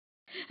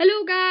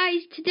Hello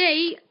guys,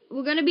 today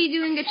we're going to be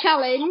doing a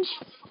challenge.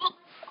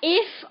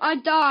 If I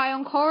die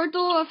on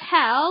Corridor of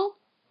Hell,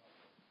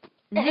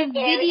 the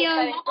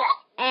video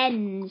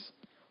ends.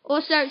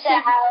 Also,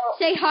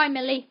 say hi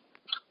Millie.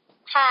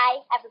 Hi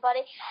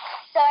everybody.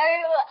 So,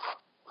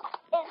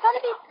 it's going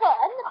to be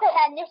fun, but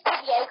then this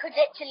video could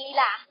literally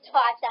last 5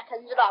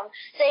 seconds long,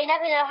 so you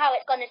never know how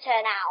it's going to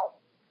turn out.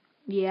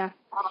 Yeah.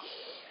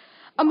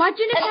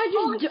 Imagine if I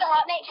just...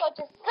 Make sure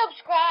to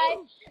subscribe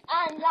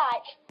and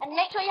like, and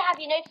make sure you have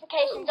your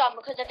notifications on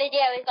because the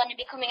video is going to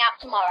be coming out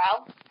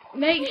tomorrow.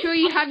 Make sure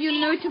you have your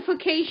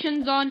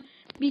notifications on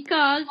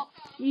because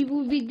you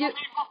will be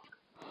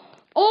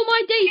Oh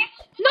my days!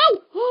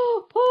 No!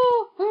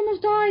 Oh, I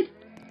almost died.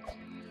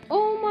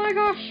 Oh my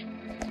gosh.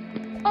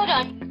 Hold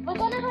on, we're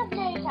going to have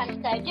no chance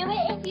though. Do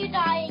it if you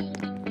die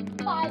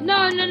 5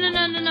 No.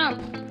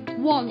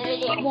 Once.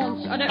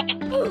 I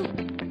don't...